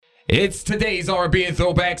It's today's R&B and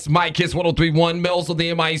Throwbacks. Mike Kiss 1031, Mel's of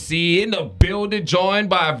the MIC in the building, joined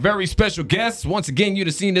by a very special guest. Once again, you'd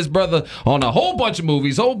have seen this brother on a whole bunch of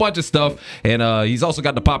movies, whole bunch of stuff, and he's also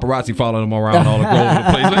got the paparazzi following him around all over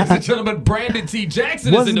the place. Ladies and gentlemen, Brandon T.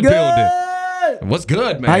 Jackson is in the building. What's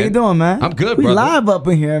good, man? How you doing, man? I'm good, we brother. Live up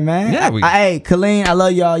in here, man. Yeah, hey, Colleen, I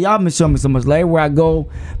love y'all. Y'all been showing me so much love. Everywhere I go,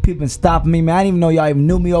 people been stopping me, man. I didn't even know y'all even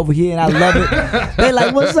knew me over here, and I love it. They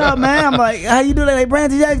like, what's up, man? I'm like, how you doing? They like,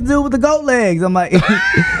 Brandon Jackson, dude with the goat legs. I'm like,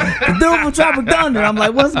 the dude from Tropic Thunder. I'm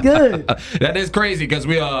like, what's good? That is crazy because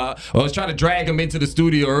I was trying to drag him into the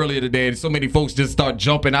studio earlier today, and so many folks just start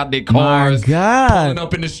jumping out their cars, My God. pulling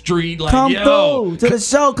up in the street, like, Come yo. through to the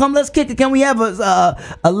show. Come, let's kick it. Can we have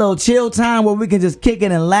a little chill time where we can just kick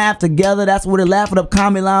it and laugh together? That's what it Laugh It Up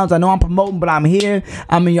Comedy Lounge. I know I'm promoting, but I'm here.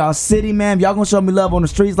 I'm in y'all city, man. If y'all gonna show me love on the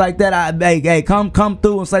streets like that, hey, come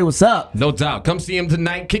through and say what's up. No doubt. Come see him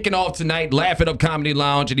tonight. Kicking off tonight, Laugh It Up Comedy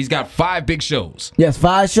Lounge, and he's got 5 big shows. Yes,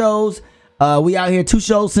 5 shows. We out here 2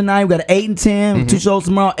 shows tonight. We got 8 and 10. 2 shows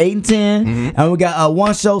tomorrow, 8 and 10. And we got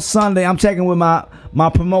 1 show Sunday. I'm checking with my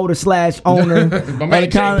promoter / owner. My man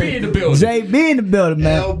JB in the building. JB in the building,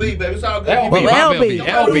 man. LB, baby, it's all good.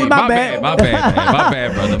 LB, my bad. My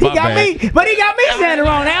bad, brother. He got me, but he got me standing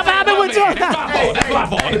wrong. I've been with you. That's my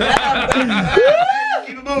fault.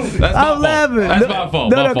 Keep it moving. That's my I'm laughing. fault. That's my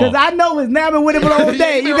fault. No, because I know it's never with him all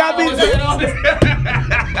day. You got me.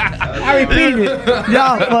 I repeated it.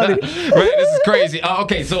 Y'all funny. Right, this is crazy.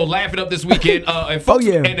 Okay, so Laugh It Up this weekend. And folks,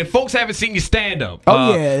 and if folks haven't seen you stand up,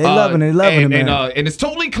 they loving it, man. And it's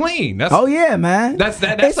totally clean. That's man. That's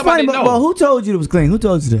it's somebody funny, know. but who told you it was clean? Who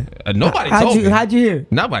told you that? Nobody told me. How'd you hear?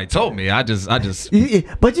 Nobody told me. I just.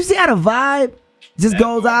 But you see how the vibe just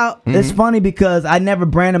goes out. It's funny because I never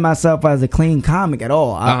branded myself as a clean comic at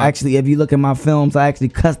all. I actually, if you look at my films, I actually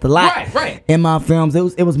cussed a lot. Right. In my films,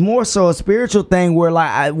 it was more so a spiritual thing where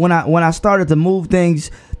like when I started to move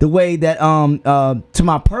things the way that to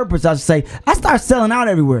my purpose, I should say, I started selling out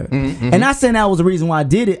everywhere. And not saying that was the reason why I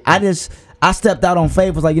did it. I stepped out on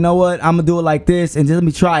faith, was like, you know what, I'm gonna do it like this and just let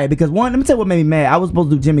me try it. Because let me tell you what made me mad. I was supposed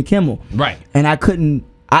to do Jimmy Kimmel. Right. And I couldn't.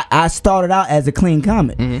 I started out as a clean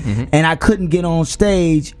comic, and I couldn't get on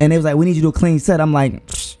stage, and they was like, "We need you to do a clean set." I'm like,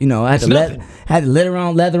 I had the leather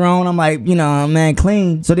on. I'm like, man,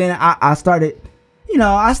 clean. So then I started,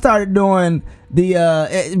 doing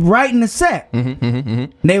the writing the set.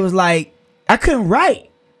 And they was like, I couldn't write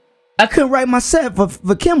my set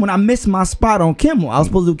for Kimmel. And I missed my spot on Kimmel. I was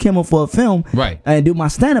supposed to do Kimmel for a film, right, and do my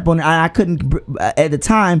stand up on it. I couldn't at the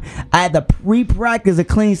time. I had to pre-practice a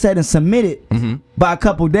clean set and submit it by a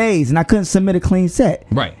couple days, and I couldn't submit a clean set.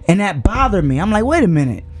 Right, and that bothered me. I'm like, wait a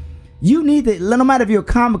minute. You need to, no matter if you're a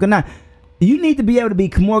comic or not, you need to be able to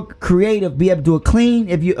be more creative, be able to do a clean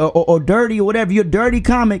if you or dirty or whatever. You're a dirty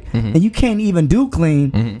comic and you can't even do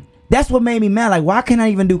clean. That's what made me mad. Like, why can't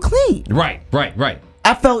I even do clean? Right.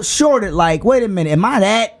 I felt shorted, like, wait a minute, am I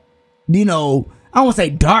that, I don't want to say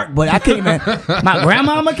dark, but I can't even, my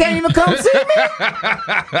grandmama can't even come see me?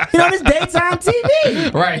 This daytime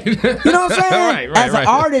TV. Right. You know what I'm saying? Right. As an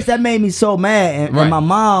artist, that made me so mad. And my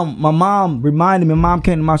mom reminded me, my mom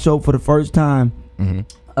came to my show for the first time,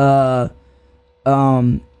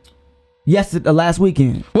 last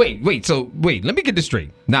weekend. Wait, let me get this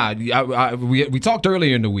straight. Nah, we talked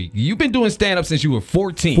earlier in the week. You've been doing stand-up since you were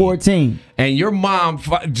 14. 14. And your mom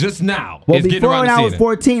just now is getting before around when to I seeing was it.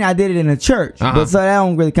 14, I did it in a church. But so that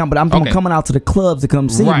don't really count. But I'm talking coming out to the clubs to come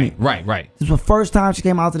see me. Right. This was the first time she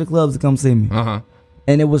came out to the clubs to come see me.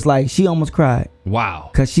 And it was like, she almost cried. Wow.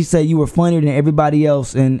 Because she said you were funnier than everybody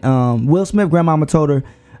else. And Will Smith, grandmama told her,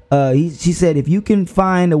 she said, if you can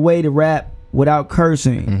find a way to rap without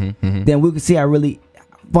cursing, then we can see how really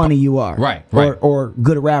funny you are. Right. Or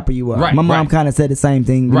good a rapper you are. Right, My mom kind of said the same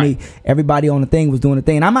thing to me. Everybody on the thing was doing the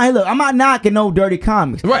thing. And I'm not knocking no dirty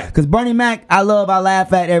comics. Right. Because Bernie Mac, I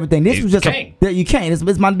laugh at everything. This was just you can't.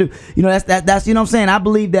 It's my dude. That's you know what I'm saying? I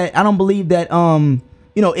don't believe that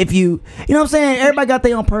if you know what I'm saying, everybody got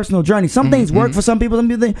their own personal journey. Some things work for some people,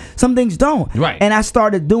 some things don't. Right. And I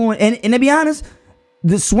started doing, and to be honest,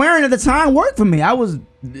 the swearing at the time worked for me. I was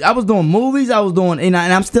doing movies, I was doing, and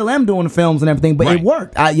I still am doing the films and everything, but it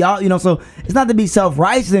worked. So it's not to be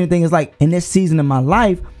self-righteous or anything. It's like, in this season of my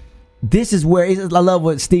life, this is where I love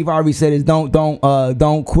what Steve Harvey said is don't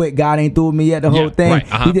quit. God ain't through with me yet. The whole thing. Right,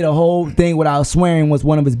 He did a whole thing without swearing, was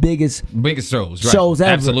one of his biggest shows. Shows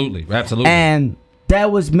ever. Absolutely. And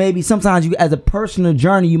that was maybe sometimes you, as a personal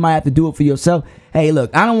journey, you might have to do it for yourself. Hey,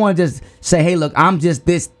 look, I don't want to just say, hey, look, I'm just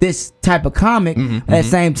this type of comic. At the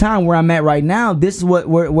same time, where I'm at right now, this is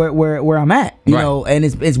where I'm at, you know, and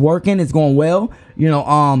it's working, it's going well. You know,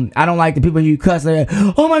 I don't like the people you cuss. Like,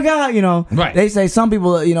 oh my God, you know. Right. They say some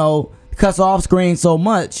people, you know, cuss off screen so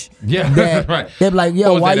much. Yeah, that right. They're like,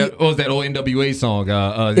 yo, what why was that old NWA song?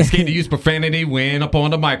 It's scared to use profanity when up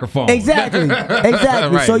on the microphone. Exactly.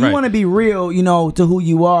 Right, So you right. want to be real, you know, to who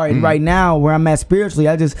you are. And right now, where I'm at spiritually,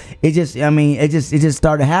 it just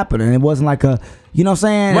started happening. It wasn't like a, you know what I'm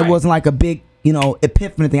saying? Right. It wasn't like a big, you know,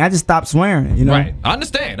 epiphany thing. I just stopped swearing, you know. Right. I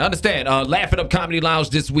understand. Laugh It Up Comedy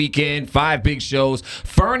Lounge this weekend, 5 big shows.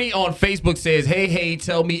 Fernie on Facebook says, hey,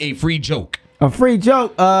 tell me a free joke. A free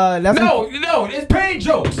joke. That's No, it's paid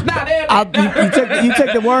jokes. Not that. you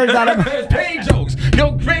took the words out of It's paid jokes.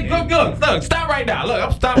 Yo, look, stop right now. Look,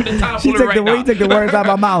 I'm stopping the time She for it right now. you took the words out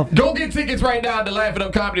of my mouth. Go get tickets right now at the Laugh It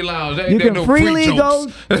Up Comedy Lounge. You can no freely free go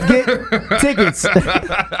jokes. get tickets.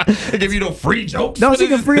 They give you no free jokes. No, she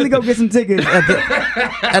can freely go get some tickets at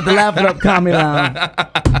the Laugh It Up Comedy Lounge.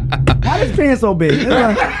 Why is pen so big? It's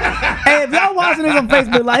like, hey, if y'all watching this on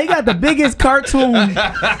Facebook, like he got the biggest cartoon.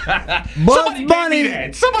 Bugs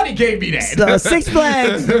Bunny. Somebody gave me that. Six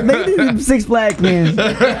Flags. Maybe these Six Flags men.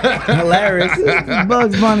 Hilarious.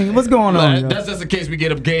 Bugs Bunny. What's going on? That's just in case we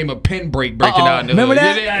get a game of pen breaking out. Remember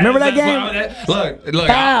that? Remember that game? Look.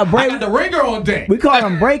 I got the ringer on deck. We call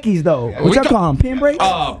them breakies though. What y'all call them? Pen breaks?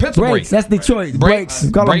 Pencil breaks. That's Detroit. Breaks.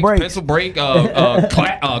 We call them breaks. Pencil break.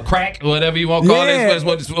 Crack. Whatever you want to call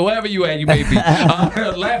it. Whatever you at, you may be.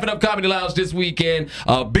 Laugh It Up Comedy Lounge this weekend.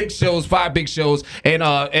 Big shows, 5 big shows.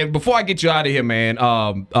 And before I get you out of here, man,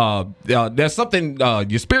 there's something,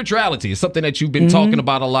 your spirituality is something that you've been talking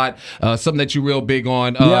about a lot, something that you're real big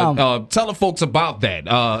on. Tell the folks about that.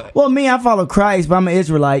 Well, me, I follow Christ, but I'm an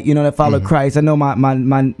Israelite, you know, that follow Christ. I know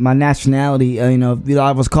my nationality, you know, a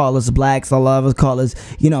lot of us call us blacks, a lot of us call us,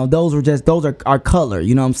 you know, those are our color,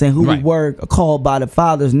 you know what I'm saying? Who we were called by the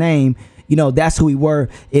Father's name. You know, that's who we were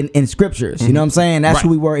in scriptures. You know what I'm saying? That's who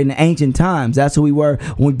we were in the ancient times. That's who we were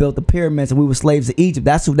when we built the pyramids and we were slaves to Egypt.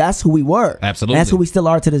 That's who we were. Absolutely. And that's who we still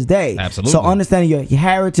are to this day. Absolutely. So understanding your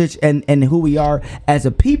heritage and who we are as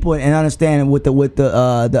a people and understanding with the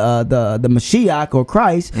Mashiach or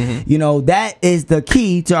Christ, you know, that is the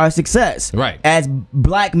key to our success. Right. As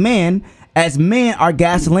black men. As men, our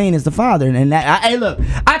gasoline is the Father, and that. Hey, look,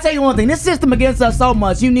 I tell you one thing: this system against us so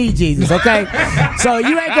much. You need Jesus, okay? So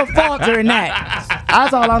you ain't gonna falter in that.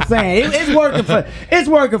 That's all I'm saying. It's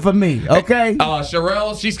working for me, okay?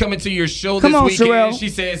 Sherelle, she's coming to your show this weekend. Sherelle. She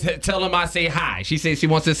says, "Tell him I say hi." She says she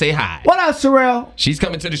wants to say hi. What up, Sherelle? She's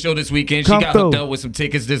coming to the show this weekend. She got hooked up with some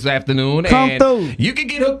tickets this afternoon. Come through. You can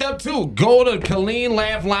get hooked up too. Go to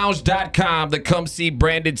CleanLaughLounge.com to come see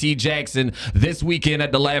Brandon T. Jackson this weekend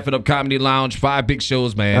at the Laugh It Up Comedy Lounge. 5 big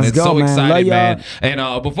shows, man. Let's go, man. Excited, man.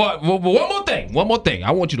 And before one more thing.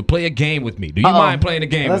 I want you to play a game with me. Do you mind playing a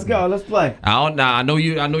game? Let's go. Let's play. I know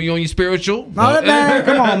you on your spiritual. No, man,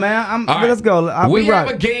 come on, man. Right. Let's go. We have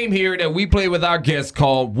a game here that we play with our guests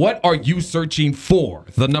called "What Are You Searching For?"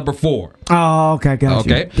 The number 4. Oh, okay, got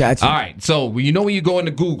you. All right. So you know when you go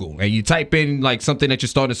into Google and you type in like something that you're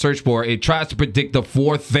starting to search for, it tries to predict the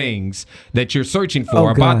 4 things that you're searching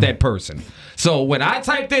for about that person. So when I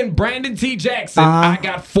typed in Brandon T. Jackson, I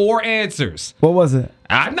got 4 answers. What was it?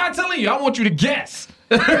 I'm not telling you. I want you to guess.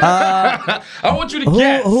 I want you to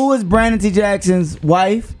guess. Who is Brandon T. Jackson's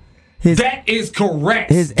wife? That is correct.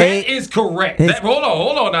 That is correct. Hold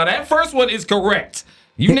on. Now that first one is correct.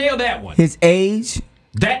 You nailed that one. His age.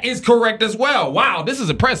 That is correct as well. Wow, this is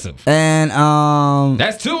impressive. And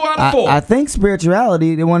that's 2 out of 4. I think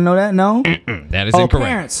spirituality. They want to know that? No. That is incorrect.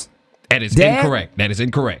 Parents. That is incorrect. That is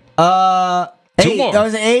incorrect. 2 more. That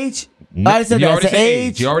was an age. No, I said that's an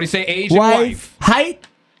age. You already say age wife, and wife. Height.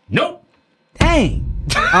 Nope. Dang.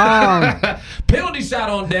 Penalty shot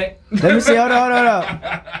on deck. Let me see. Hold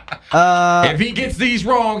on. If he gets these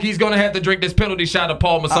wrong, he's gonna have to drink this penalty shot of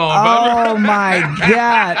Paul Masson. Oh my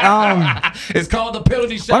God. It's called the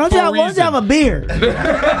penalty shot. Why don't you have a beard?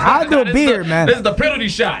 I'll do a beard, man. This is the penalty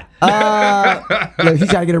shot. Look, he's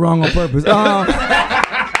trying to get it wrong on purpose.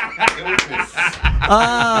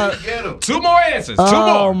 2 more answers. 2 more.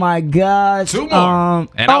 Oh my gosh. 2 more.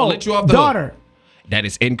 And I'll let you off the daughter. hook. That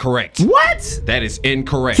is incorrect. What? That is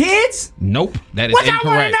incorrect. Kids? Nope. That is what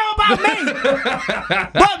incorrect. What y'all want to know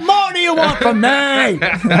about me? What more do you want from me? All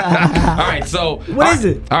right, so. What is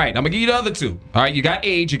it? All right, I'm going to give you the other 2. All right, you got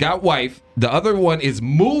age, you got wife. The other one is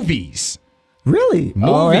movies. Really? Movies.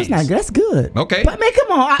 Oh, that's not good. That's good. Okay. But man,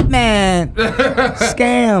 come on, man.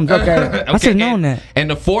 Scams. Okay. I should have known that. And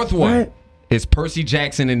the 4th one is Percy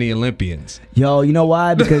Jackson and the Olympians. Yo, you know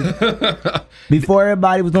why? Because before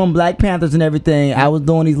everybody was doing Black Panthers and everything, I was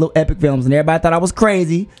doing these little epic films, and everybody thought I was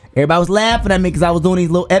crazy. Everybody was laughing at me because I was doing these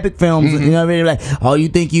little epic films. You know what I mean? Like, oh, you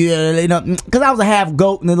think you know, because I was a half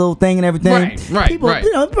goat and the little thing and everything. Right. People,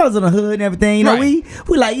 you know, brothers in the hood and everything. You know, we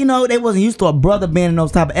like, you know, they wasn't used to a brother being in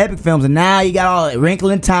those type of epic films, and now you got all that Wrinkle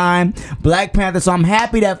in Time, Black Panther. So I'm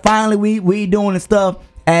happy that finally we doing the stuff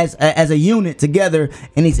as a unit together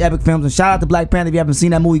in these epic films. And shout out to Black Panther. If you haven't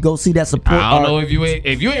seen that movie, go see that. Support. I don't know if you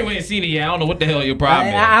ain't seen it yet. I don't know what the hell your problem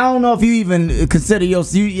is. I don't know if you even consider your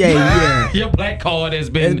your black card has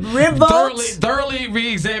been thoroughly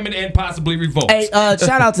re-examined and possibly revoked. Hey,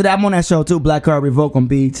 shout out to that. I'm on that show too. Black Card Revoked on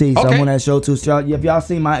BET. So I'm on that show too. So if y'all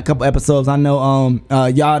seen my couple episodes, I know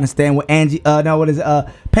y'all understand what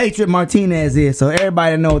Patriot Martinez is. So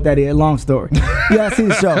everybody know what that is. Long story. Y'all see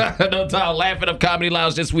the show. No doubt. Laughing Up Comedy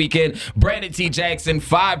Lounge this weekend. Brandon T. Jackson,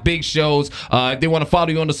 5 big shows. If they want to follow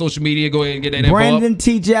you on the social media, go ahead and get that info. Brandon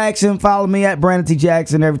T. Jackson. Follow me at Brandon T.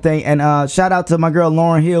 Jackson and everything. And shout out to my girl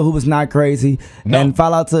Lauren Hill, who was not crazy. No. And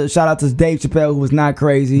shout out to Dave Chappelle, who was not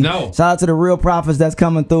crazy. No. Shout out to the real prophets that's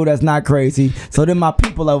coming through that's not crazy. So then my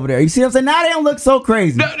people over there. You see what I'm saying? Now they don't look so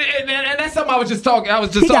crazy. No, and that's something I was just talking.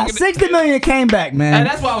 He got 60 million and came back, man. And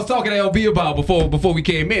that's what I was talking to LB about before we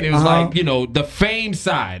came in. It was like, you know, the fame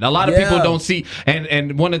side. A lot of people don't see,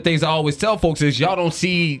 and one of the things I always tell folks is y'all don't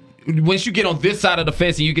see. Once you get on this side of the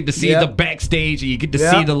fence and you get to see the backstage and you get to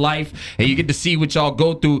see the life and you get to see what y'all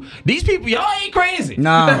go through, these people, y'all ain't crazy.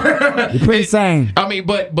 Nah, you're pretty sane. I mean,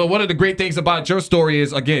 but one of the great things about your story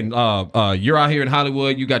is, again, you're out here in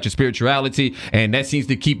Hollywood, you got your spirituality, and that seems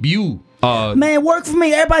to keep you. Man, work for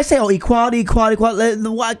me. Everybody say, equality.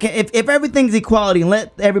 If everything's equality, and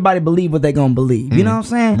let everybody believe what they're going to believe. You know what I'm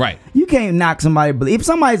saying? Right. You can't knock somebody believe. If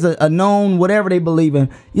somebody's a known whatever they believe in,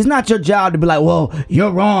 it's not your job to be like, well,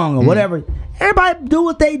 you're wrong or whatever. Everybody do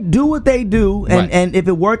what they do, and if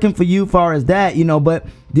it working for you, far as that, you know. But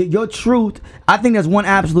your truth, I think there's one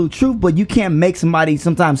absolute truth, but you can't make somebody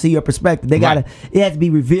sometimes see your perspective. They it has to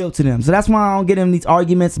be revealed to them. So that's why I don't get in these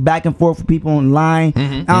arguments back and forth with people online.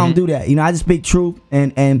 I don't do that. You know, I just speak truth,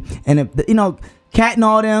 and if, you know, Cat and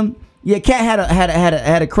all them. Yeah, Cat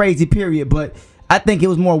had a crazy period, but I think it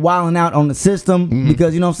was more wilding out on the system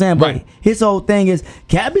because, you know what I'm saying? But his whole thing is,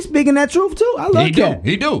 Cat be speaking that truth too. I love Cat.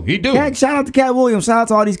 He do. Cat, shout out to Cat Williams. Shout out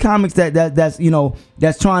to all these comics that's you know,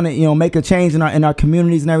 that's trying to, you know, make a change in our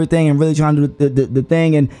communities and everything, and really trying to do the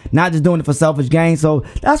thing and not just doing it for selfish gain. So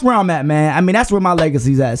that's where I'm at, man. I mean, that's where my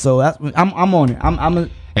legacy's at. So I'm on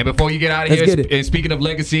it. And before you get out of here, and speaking of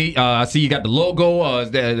legacy, I see you got the logo.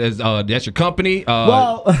 That's your company.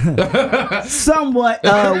 Well, somewhat.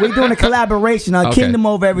 We're doing a collaboration. Kingdom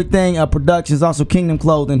Over Everything Productions, also Kingdom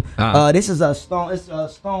Clothing. This is a Stone. It's a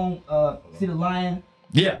Stone. See the lion?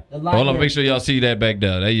 Yeah. Hold on, make sure y'all see that back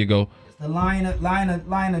there. There you go. It's the lion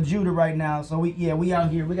of Judah right now. So we out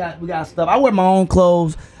here. We got stuff. I wear my own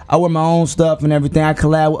clothes. I wear my own stuff and everything. I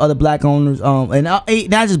collab with other black owners. And not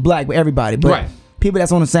just black, but everybody. But people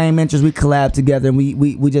that's on the same interest, we collab together and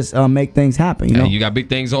we just make things happen. You know, you got big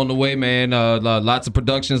things on the way, man. Lots of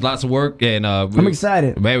productions, lots of work, and I'm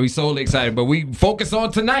excited, man. We solely excited, but we focus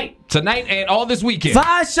on tonight, and all this weekend.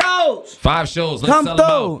 5 shows. 5 shows. Let's come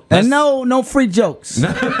through, and no free jokes.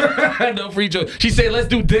 No free jokes. She said, "Let's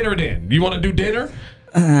do dinner then." You want to do dinner?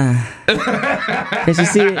 Can she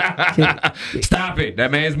see it? Stop it.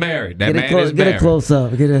 That man's married. That man is married. Get a close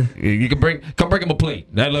up. You can come bring him a plate.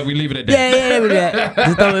 We leave it at that. Yeah.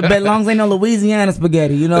 Just as long as ain't no Louisiana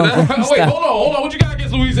spaghetti, you know. Wait, hold on. What you got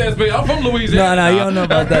against Louisiana spaghetti? I'm from Louisiana. No, you don't know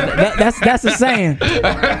about that. That's a saying. You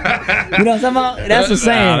know what I'm talking about? That's a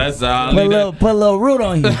saying. Put a little root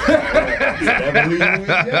on you.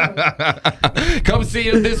 Come see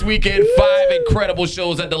him this weekend. 5 incredible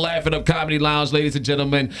shows at the Laughing Up Comedy Lounge, ladies and gentlemen.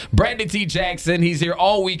 Brandon T. Jackson, he's here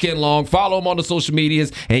all weekend long. Follow him on the social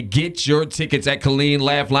medias and get your tickets at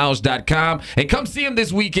KaleenLaughLounge.com. And come see him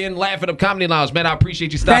this weekend, Laughing Up Comedy Lounge. Man, I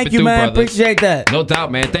appreciate you stopping through, man. brother. Appreciate that. No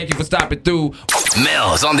doubt, man. Thank you for stopping through.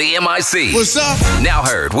 Mel's on the MIC. What's up? Now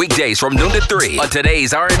heard weekdays from noon to 3 on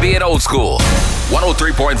today's R&B and Old School.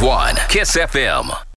 103.1 KISS FM.